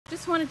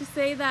just wanted to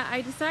say that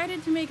I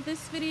decided to make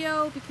this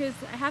video because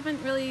I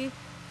haven't really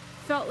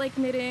felt like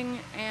knitting,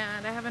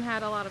 and I haven't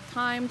had a lot of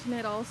time to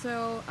knit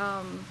also.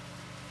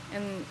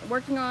 And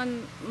working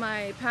on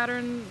my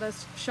pattern, the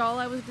shawl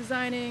I was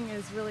designing,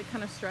 is really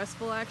kind of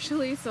stressful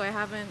actually, so I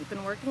haven't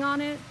been working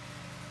on it.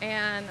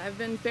 And I've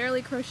been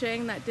barely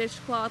crocheting that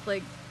dishcloth,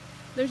 like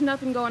there's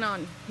nothing going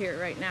on here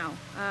right now.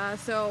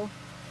 So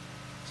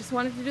just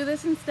wanted to do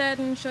this instead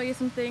and show you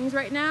some things.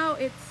 Right now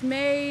it's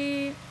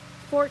May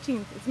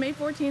 14th. It's May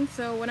 14th,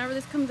 so whenever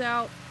this comes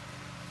out,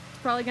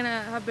 it's probably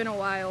gonna have been a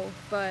while,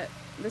 but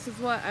this is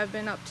what I've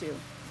been up to.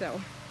 So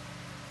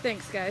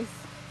thanks guys.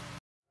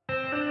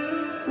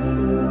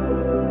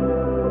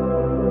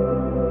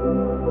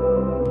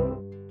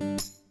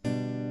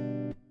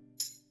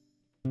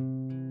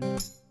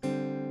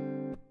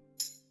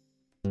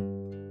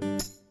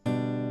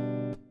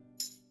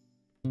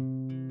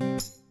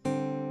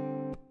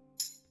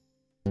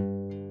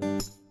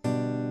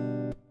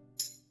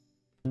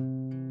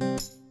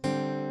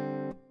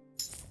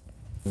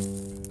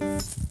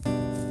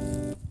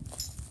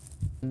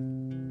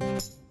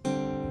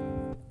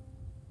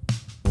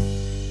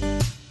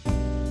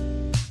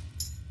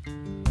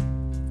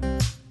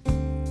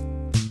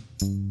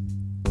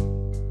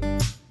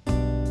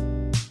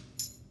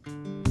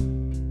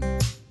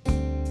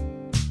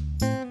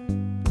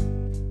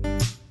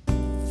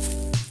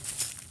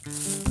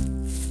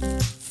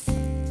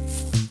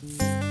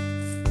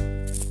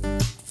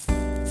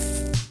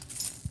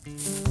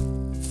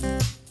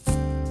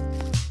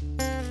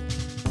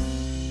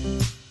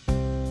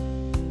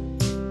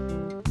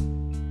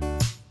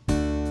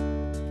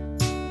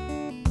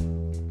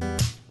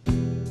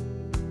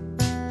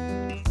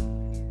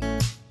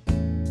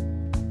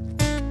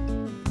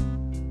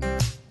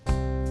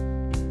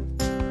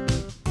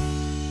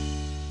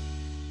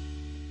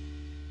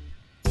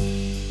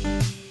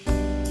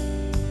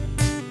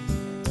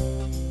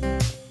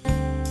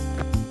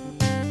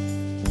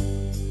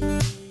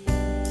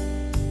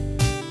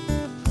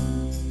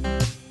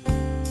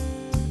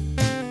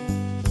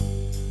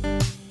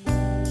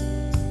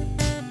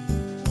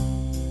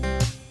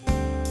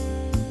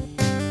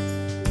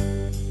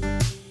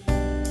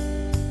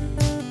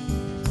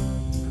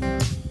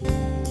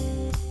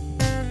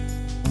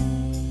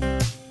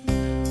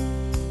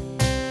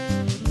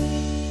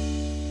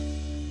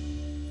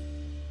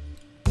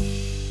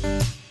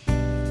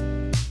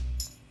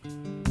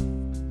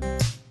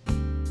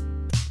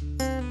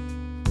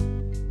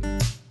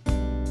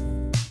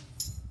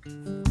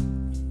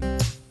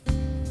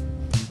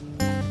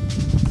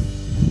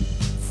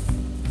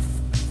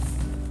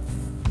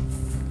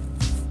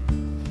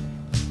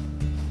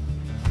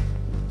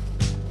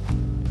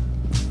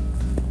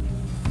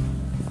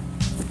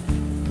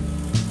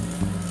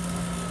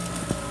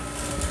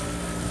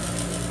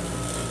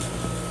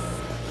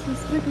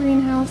 This is the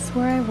greenhouse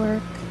where I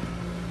work.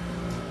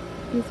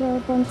 These are a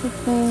bunch of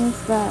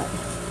things that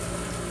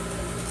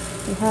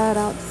we had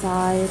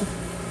outside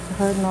to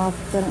harden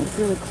off, then it was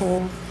really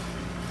cold.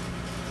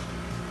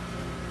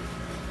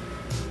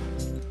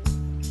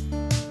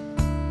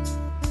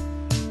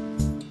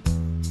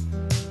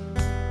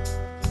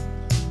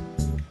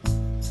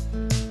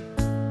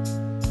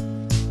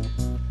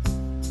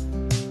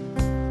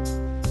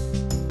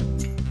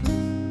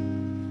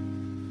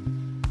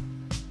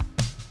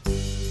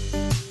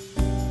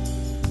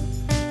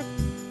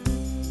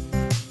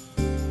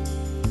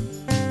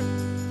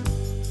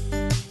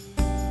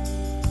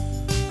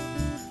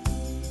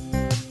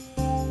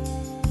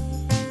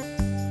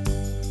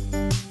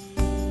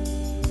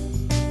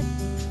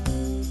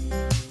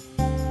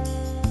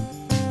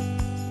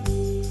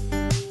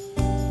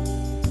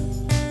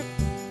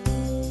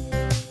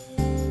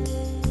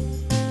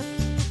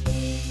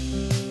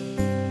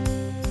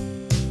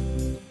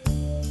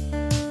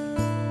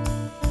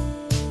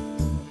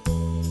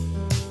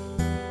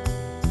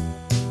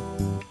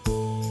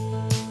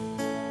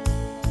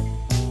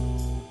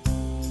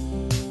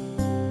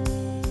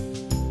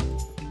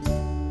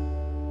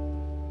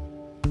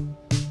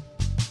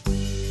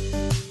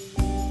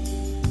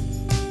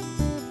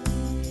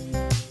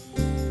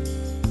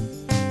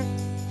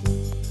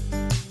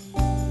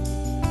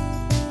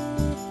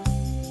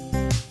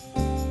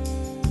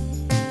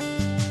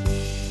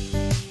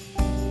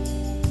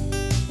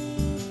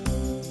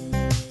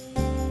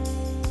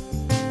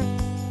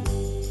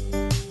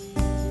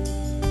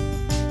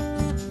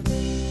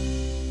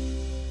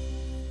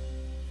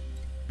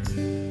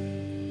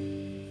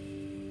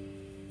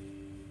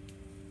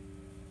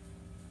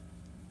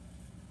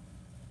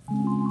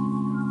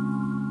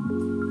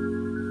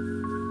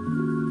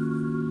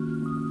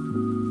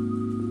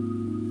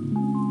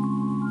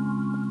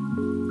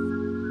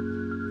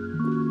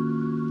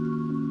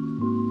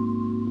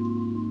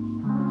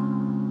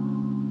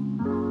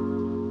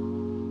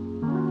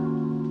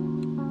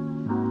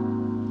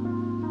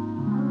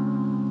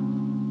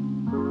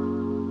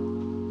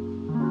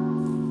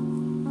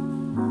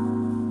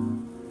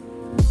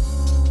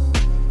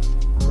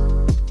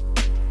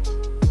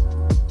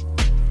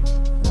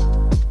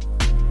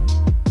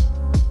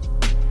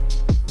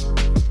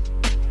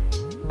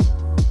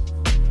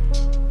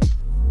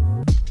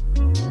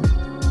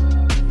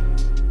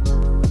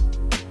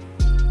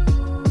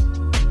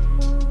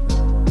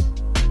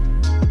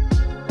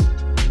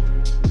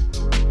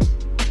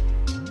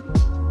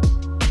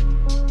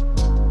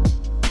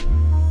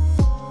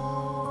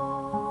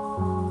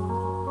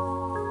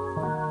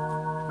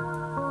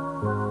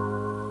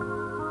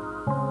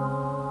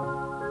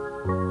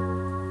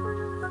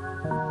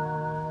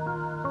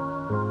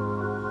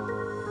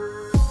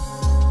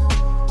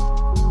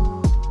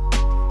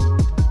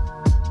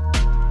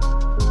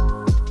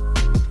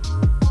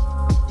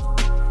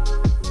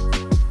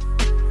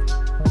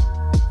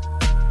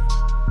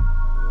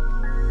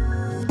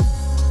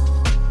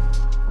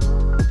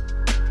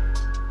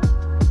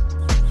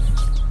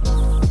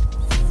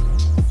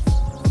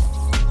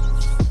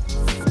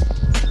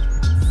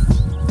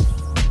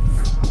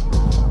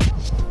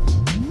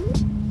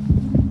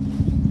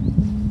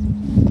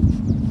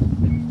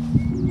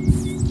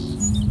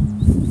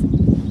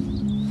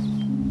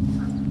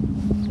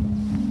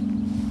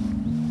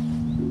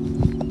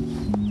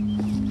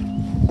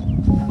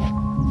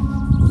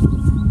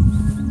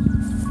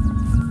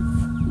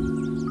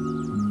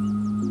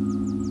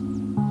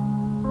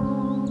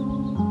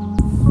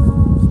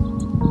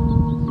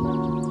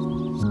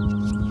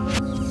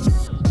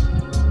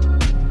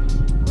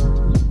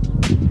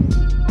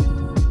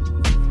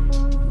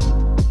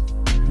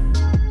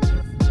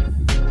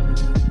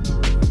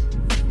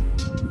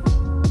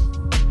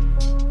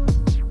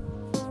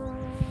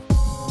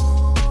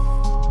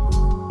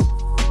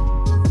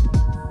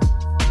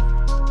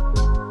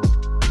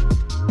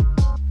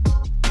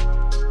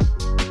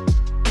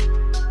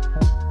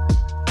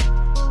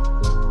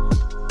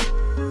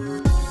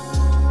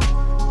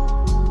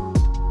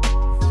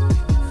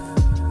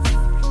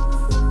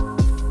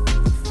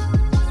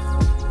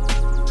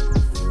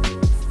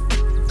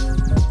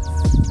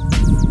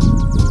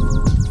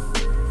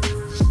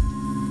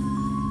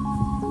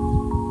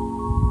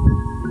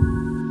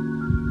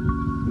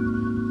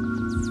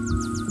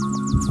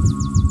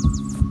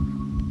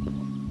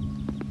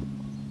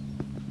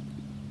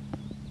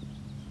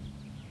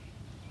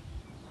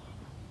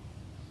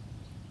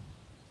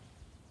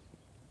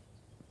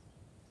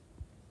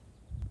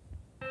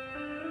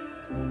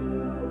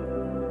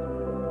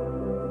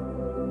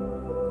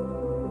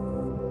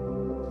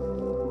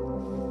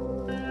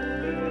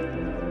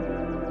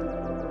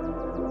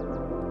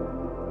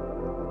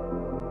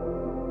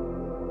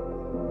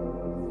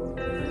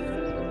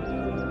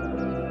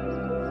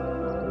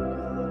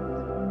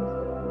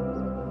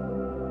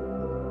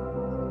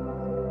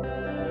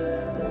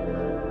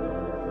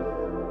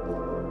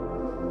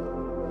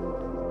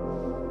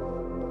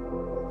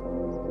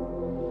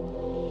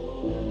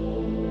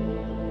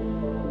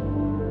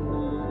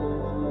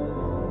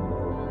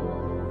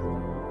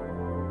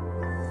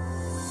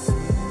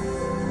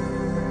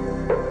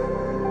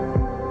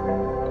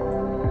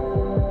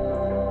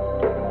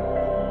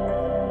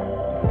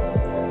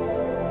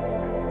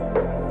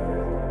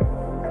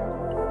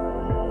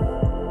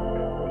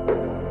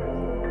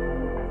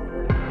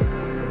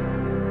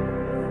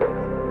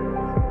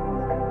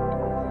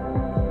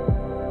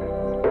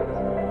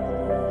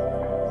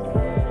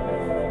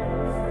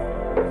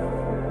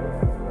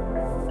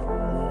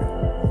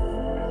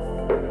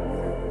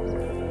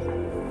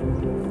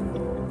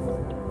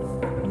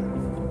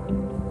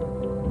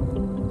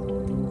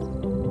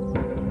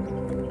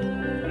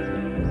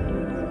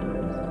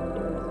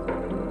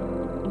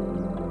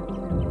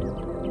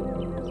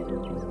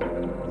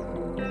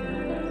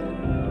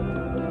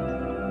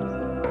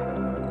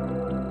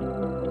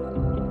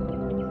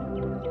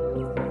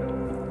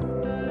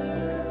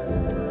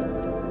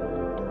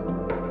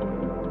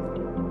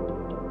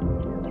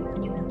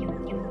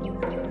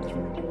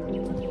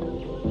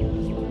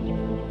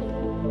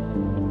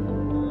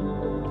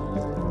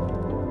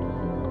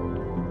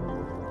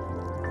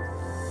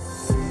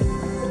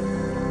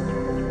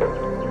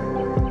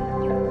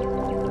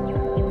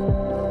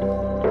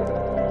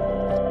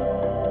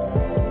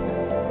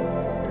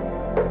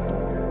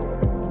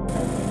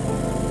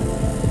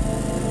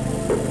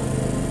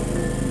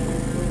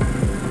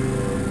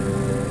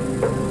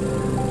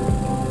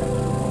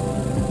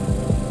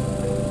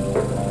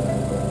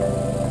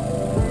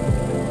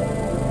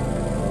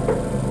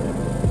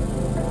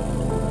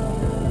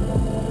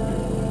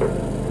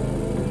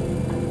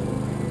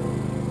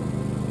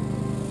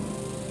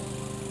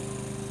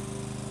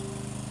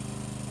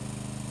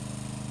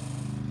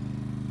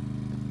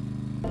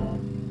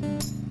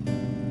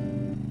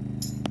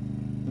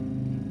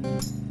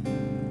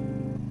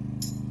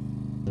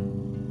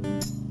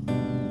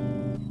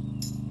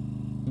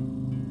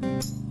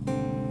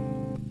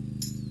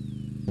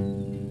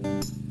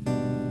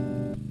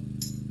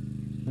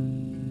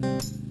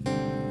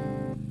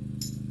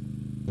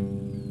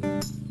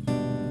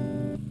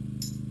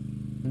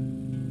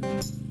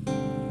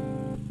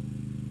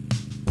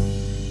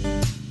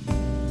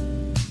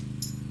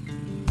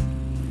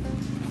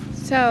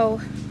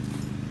 So,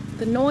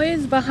 the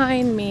noise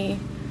behind me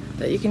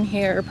that you can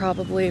hear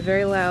probably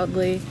very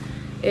loudly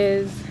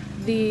is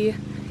the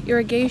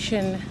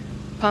irrigation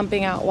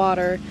pumping out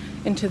water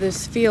into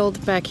this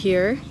field back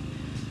here.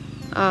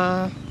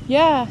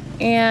 Yeah,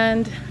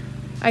 and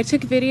I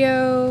took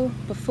video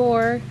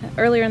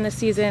earlier in the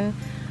season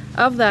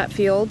of that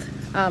field.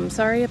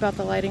 Sorry about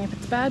the lighting if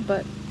it's bad,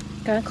 but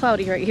it's kind of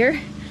cloudy right here.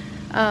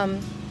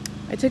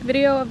 I took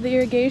video of the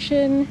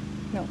irrigation.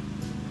 No.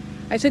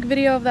 I took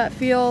video of that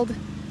field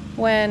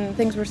when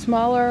things were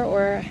smaller,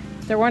 or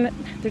there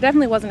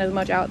definitely wasn't as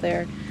much out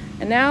there.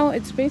 And now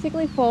it's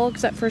basically full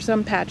except for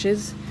some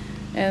patches.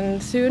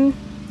 And soon,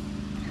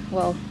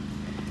 well,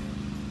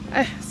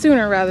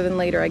 sooner rather than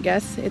later, I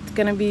guess, it's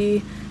gonna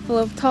be full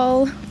of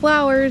tall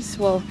flowers.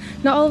 Well,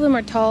 not all of them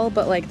are tall,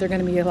 but like they're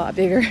gonna be a lot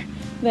bigger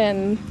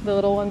than the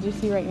little ones you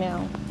see right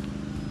now.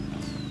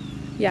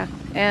 Yeah,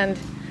 and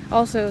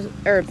also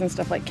herbs and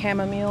stuff like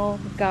chamomile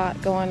we've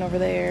got going over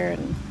there,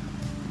 and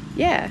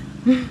yeah.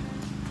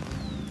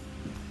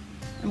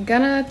 I'm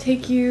gonna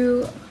take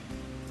you,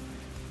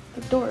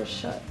 the door is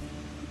shut.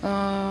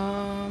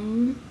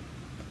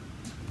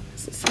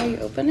 Is this how you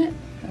open it?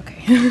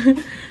 Okay.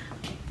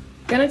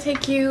 Gonna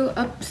take you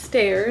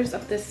upstairs,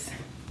 up this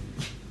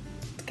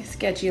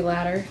sketchy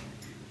ladder,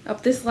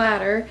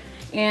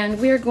 and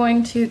we are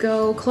going to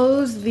go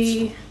close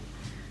the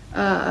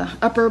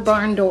upper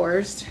barn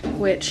doors,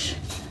 which,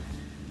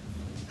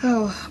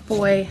 oh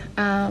boy,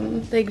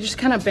 they just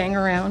kind of bang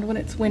around when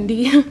it's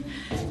windy,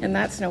 and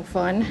that's no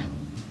fun.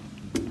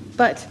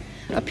 But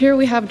up here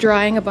we have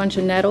drying a bunch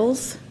of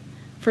nettles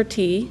for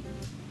tea,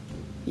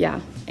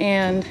 yeah,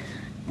 and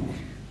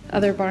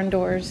other barn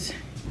doors.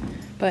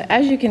 But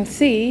as you can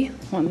see,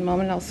 one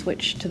moment, I'll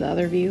switch to the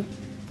other view.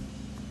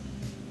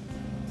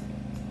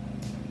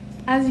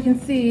 As you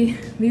can see,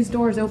 these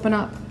doors open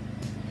up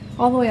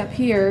all the way up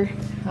here.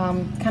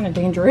 Kind of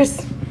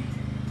dangerous,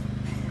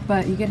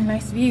 but you get a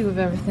nice view of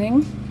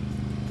everything.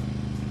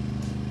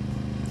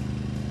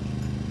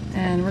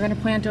 And we're gonna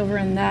plant over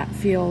in that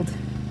field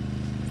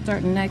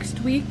starting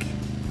next week.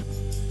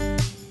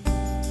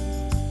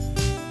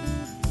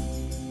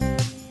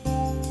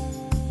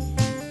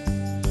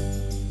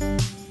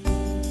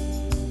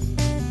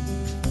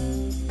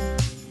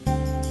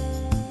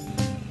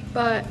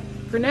 But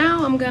for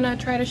now, I'm gonna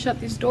try to shut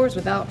these doors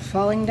without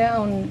falling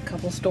down a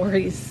couple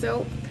stories,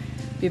 so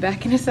be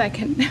back in a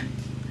second.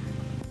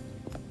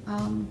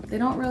 They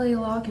don't really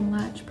lock and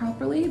latch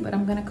properly, but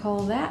I'm gonna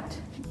call that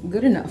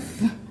good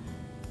enough.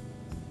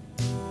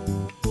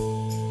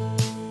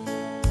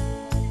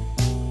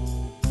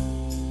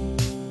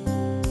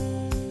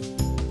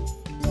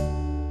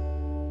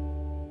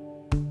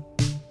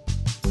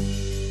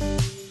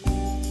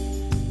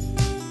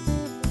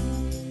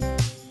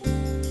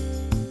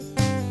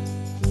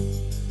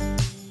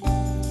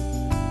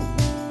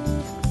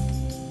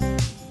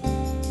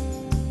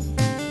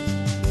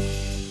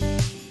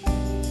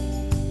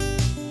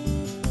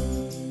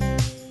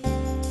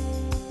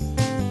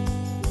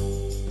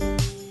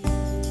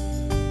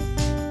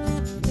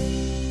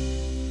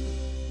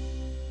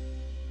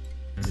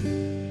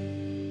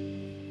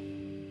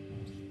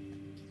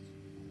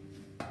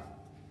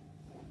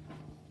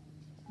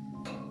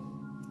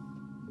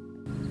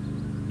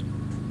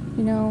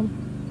 You know,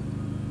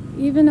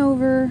 even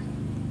over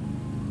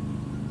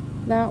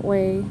that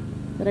way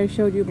that I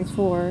showed you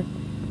before,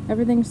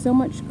 everything's so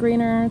much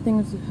greener,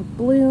 things have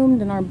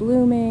bloomed and are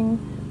blooming,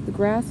 the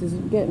grass is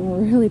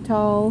getting really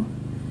tall,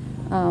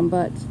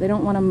 but they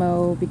don't want to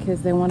mow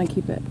because they want to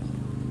keep it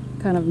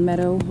kind of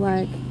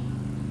meadow-like,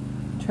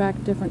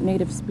 attract different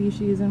native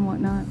species and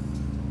whatnot.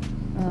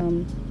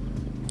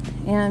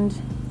 And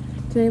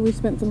today we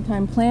spent some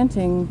time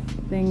planting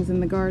things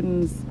in the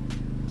gardens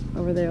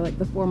over there, like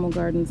the formal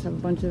gardens have a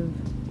bunch of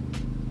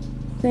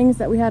things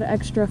that we had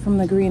extra from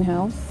the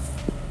greenhouse.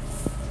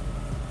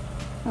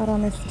 Out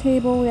on this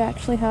table we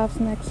actually have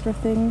some extra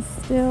things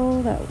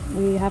still that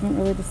we haven't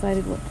really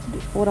decided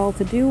what all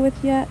to do with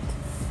yet.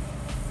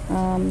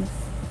 Some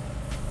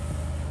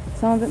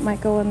of it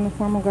might go in the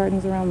formal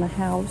gardens around the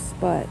house,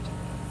 but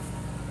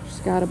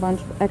just got a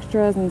bunch of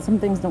extras, and some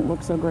things don't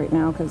look so great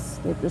now because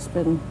they've just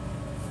been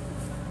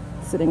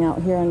sitting out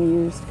here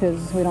unused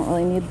because we don't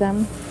really need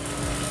them.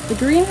 The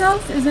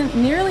greenhouse isn't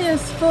nearly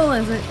as full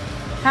as it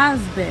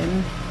has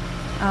been.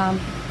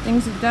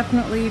 Things have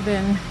definitely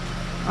been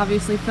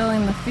obviously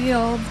filling the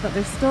fields, but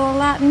there's still a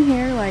lot in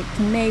here, like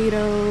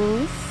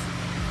tomatoes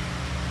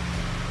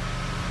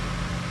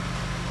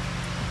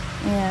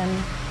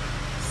and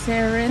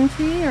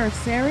Saranthi or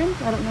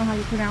Saranth, I don't know how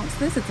you pronounce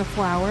this. It's a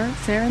flower.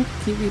 Saranth,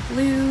 kiwi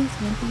blue,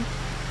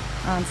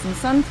 some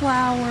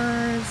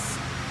sunflowers,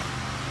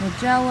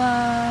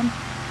 Nigella,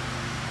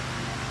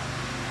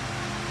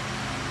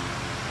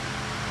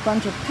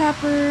 bunch of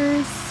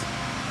peppers,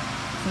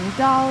 some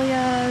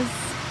dahlias,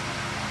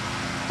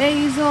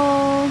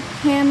 basil,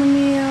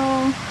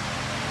 chamomile,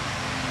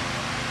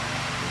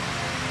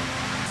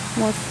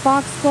 More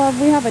foxglove.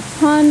 We have a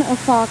ton of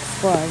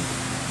foxglove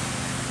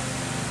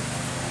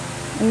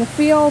in the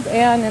field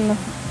and in the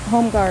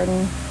home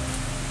garden.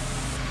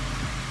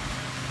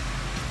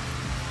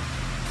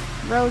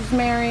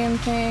 Rosemary and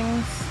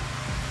things.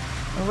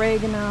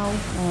 Oregano.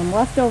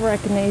 Leftover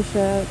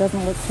echinacea. It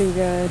doesn't look too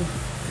good.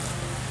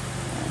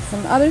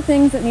 Some other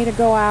things that need to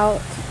go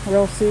out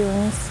real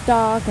soon.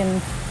 Stock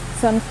and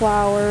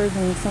sunflowers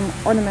and some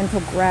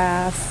ornamental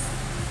grass.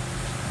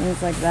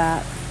 Things like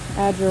that.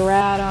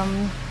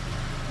 Ageratum.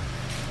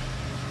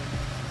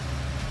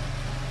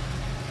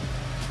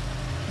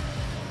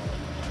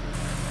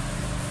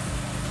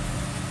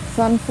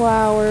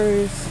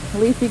 Sunflowers,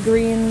 leafy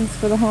greens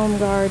for the home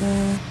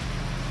garden,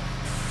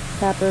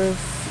 peppers.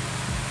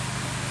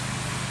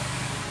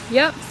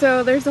 Yep,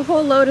 so there's a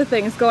whole load of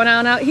things going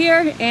on out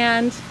here,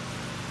 and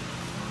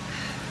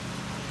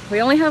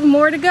we only have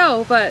more to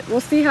go, but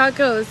we'll see how it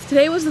goes.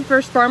 Today was the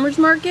first farmer's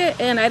market,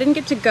 and I didn't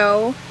get to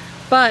go,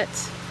 but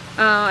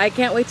I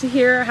can't wait to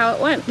hear how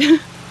it went.